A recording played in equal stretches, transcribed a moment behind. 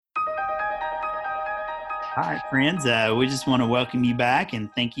All right, friends. We just want to welcome you back and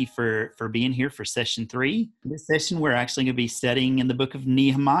thank you for being here for session 3. In this session, we're actually going to be studying in the book of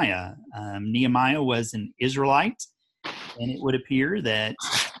Nehemiah. Nehemiah was an Israelite, and it would appear that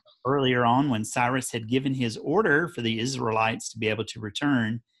earlier on, when Cyrus had given his order for the Israelites to be able to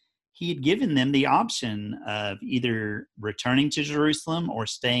return, he had given them the option of either returning to Jerusalem or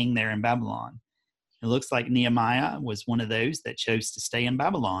staying there in Babylon. It looks like Nehemiah was one of those that chose to stay in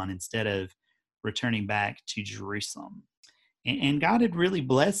Babylon instead of returning back to Jerusalem. And God had really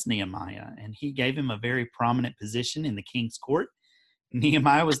blessed Nehemiah, and he gave him a very prominent position in the king's court.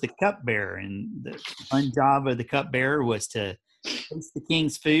 Nehemiah was the cupbearer, and the fun job of the cupbearer was to taste the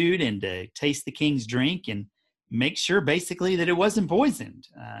king's food and to taste the king's drink and make sure basically that it wasn't poisoned.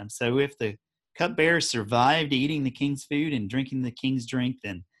 So if the cupbearer survived eating the king's food and drinking the king's drink,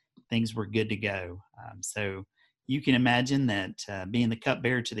 then things were good to go. So you can imagine that being the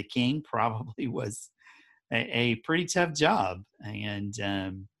cupbearer to the king probably was a pretty tough job.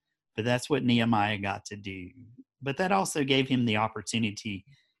 But that's what Nehemiah got to do. But that also gave him the opportunity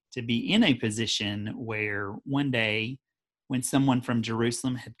to be in a position where one day, when someone from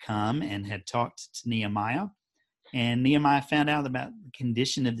Jerusalem had come and had talked to Nehemiah, and Nehemiah found out about the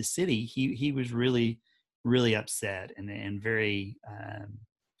condition of the city, he was really, really upset and very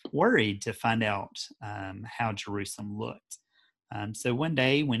worried to find out how Jerusalem looked. So one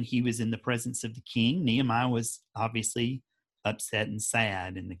day when he was in the presence of the king, Nehemiah was obviously upset and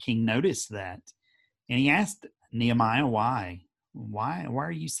sad, and the king noticed that. And he asked Nehemiah, why? Why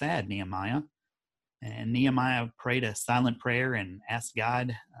are you sad, Nehemiah? And Nehemiah prayed a silent prayer and asked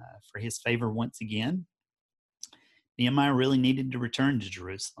God for his favor once again. Nehemiah really needed to return to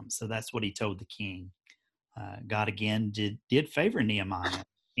Jerusalem, so that's what he told the king. God again did favor Nehemiah.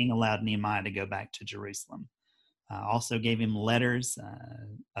 The king allowed Nehemiah to go back to Jerusalem. Also gave him letters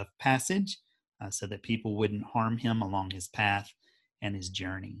of passage so that people wouldn't harm him along his path and his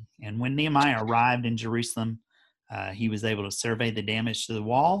journey. And when Nehemiah arrived in Jerusalem, he was able to survey the damage to the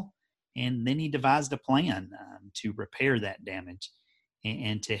wall, and then he devised a plan to repair that damage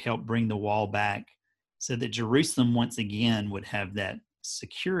and to help bring the wall back so that Jerusalem once again would have that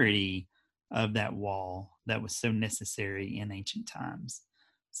security of that wall that was so necessary in ancient times.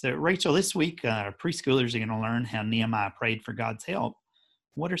 So, Rachel, this week, our preschoolers are going to learn how Nehemiah prayed for God's help.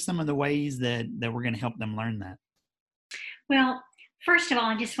 What are some of the ways that we're going to help them learn that? Well, first of all,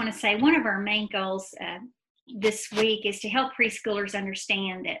 I just want to say one of our main goals this week is to help preschoolers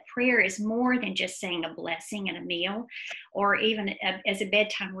understand that prayer is more than just saying a blessing at a meal or even as a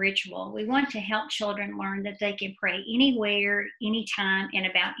bedtime ritual. We want to help children learn that they can pray anywhere, anytime, and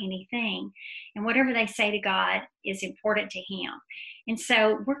about anything. And whatever they say to God is important to Him. And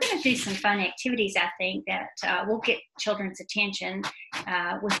so we're going to do some fun activities, I think, that will get children's attention.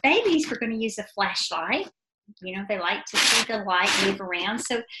 With babies, we're going to use a flashlight. You know, they like to see the light move around.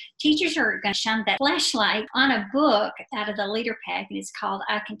 So teachers are going to shine that flashlight on a book out of the leader pack, and it's called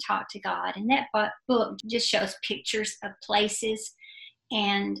I Can Talk to God. And that book just shows pictures of places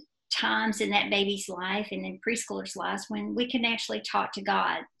and times in that baby's life and in preschoolers' lives when we can actually talk to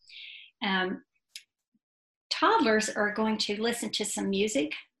God. Toddlers are going to listen to some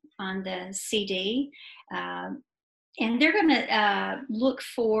music on the CD. And they're going to look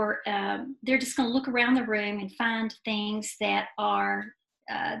for, they're just going to look around the room and find things that are,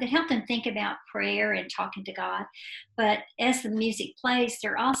 that help them think about prayer and talking to God. But as the music plays,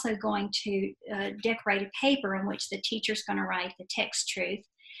 they're also going to decorate a paper on which the teacher's going to write the text truth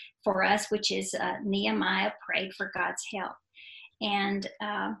for us, which is Nehemiah prayed for God's help. And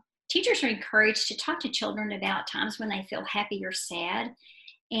teachers are encouraged to talk to children about times when they feel happy or sad,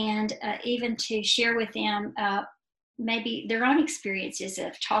 and even to share with them maybe their own experiences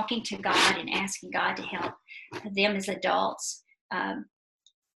of talking to God and asking God to help them as adults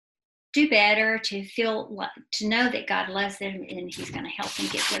do better, to know that God loves them and He's going to help them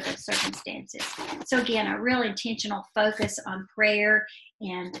get through those circumstances. So again, a real intentional focus on prayer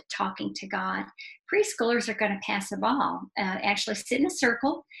and talking to God. Preschoolers are going to pass the ball, actually sit in a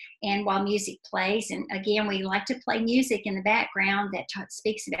circle, and while music plays, and again, we like to play music in the background that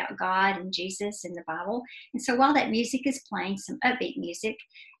speaks about God and Jesus and the Bible. And so while that music is playing, some upbeat music,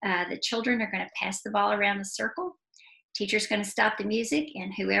 the children are going to pass the ball around the circle. Teacher's going to stop the music,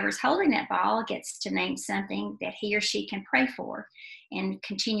 and whoever's holding that ball gets to name something that he or she can pray for, and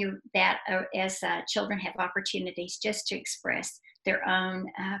continue that as children have opportunities just to express their own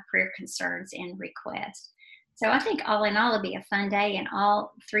prayer concerns and requests. So I think all in all, it'll be a fun day in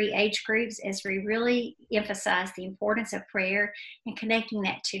all three age groups as we really emphasize the importance of prayer and connecting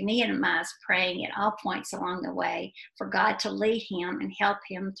that to Nehemiah's praying at all points along the way for God to lead him and help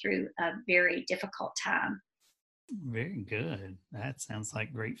him through a very difficult time. Very good. That sounds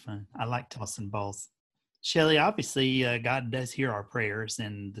like great fun. I like tossing balls. Shelley, obviously, God does hear our prayers,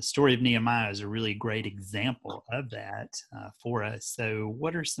 and the story of Nehemiah is a really great example of that for us. So,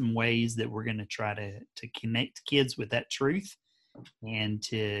 what are some ways that we're going to try to connect kids with that truth and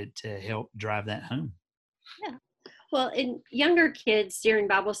to help drive that home? Yeah. Well, in younger kids during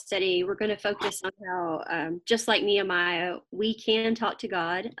Bible study, we're going to focus on how, just like Nehemiah, we can talk to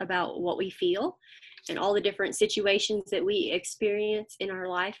God about what we feel and all the different situations that we experience in our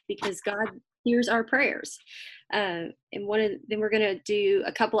life because God hears our prayers. And then we're going to do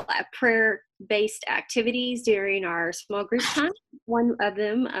a couple of prayer-based activities during our small group time. One of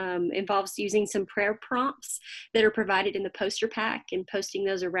them involves using some prayer prompts that are provided in the poster pack and posting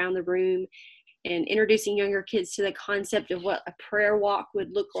those around the room and introducing younger kids to the concept of what a prayer walk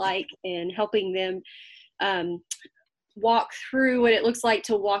would look like and helping them walk through what it looks like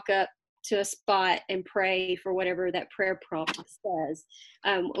to walk up to a spot and pray for whatever that prayer prompt says.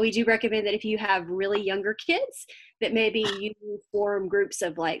 We do recommend that if you have really younger kids, that maybe you form groups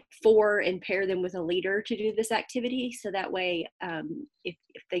of like 4 and pair them with a leader to do this activity. So that way, if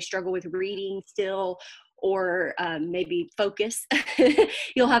they struggle with reading still, or maybe focus,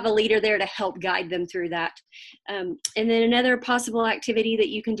 you'll have a leader there to help guide them through that. And then another possible activity that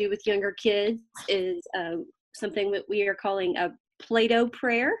you can do with younger kids is something that we are calling a Play-Doh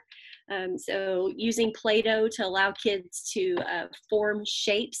prayer. So using Play-Doh to allow kids to form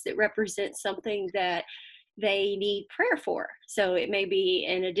shapes that represent something that they need prayer for. So it may be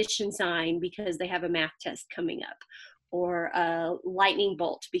an addition sign because they have a math test coming up, or a lightning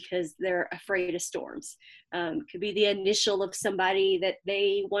bolt because they're afraid of storms. Could be the initial of somebody that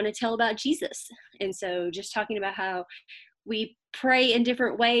they want to tell about Jesus. And so just talking about how we pray in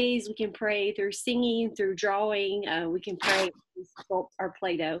different ways. We can pray through singing, through drawing. We can pray with our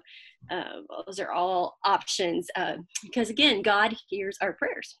Play-Doh. Those are all options because, again, God hears our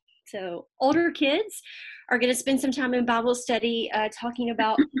prayers. So older kids are going to spend some time in Bible study talking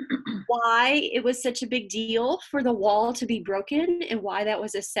about why it was such a big deal for the wall to be broken and why that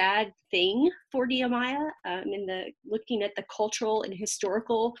was a sad thing for Nehemiah, and looking at the cultural and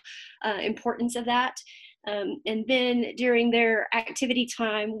historical importance of that. And then during their activity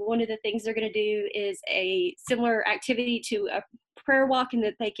time, one of the things they're going to do is a similar activity to a prayer walk, and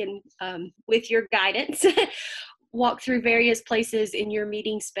that they can, with your guidance, walk through various places in your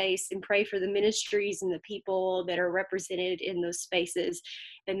meeting space and pray for the ministries and the people that are represented in those spaces.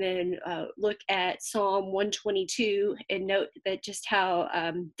 And then look at Psalm 122 and note that just how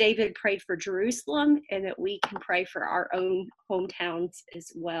David prayed for Jerusalem, and that we can pray for our own hometowns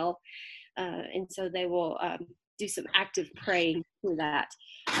as well. And so they will do some active praying for that.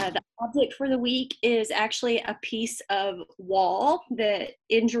 The object for the week is actually a piece of wall that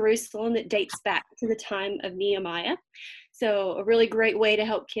in Jerusalem that dates back to the time of Nehemiah. So a really great way to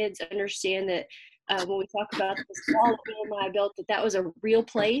help kids understand that when we talk about this wall that Nehemiah built, that was a real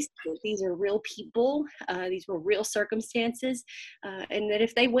place, that these are real people, these were real circumstances, and that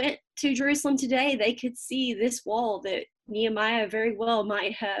if they went to Jerusalem today, they could see this wall that Nehemiah very well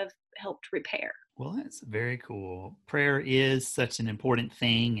might have helped repair. Well, that's very cool. Prayer is such an important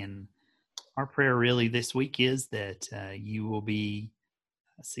thing, and our prayer really this week is that you will be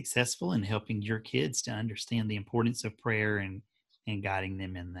successful in helping your kids to understand the importance of prayer and guiding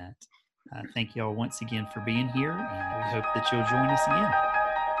them in that. Thank you all once again for being here, and we hope that you'll join us again.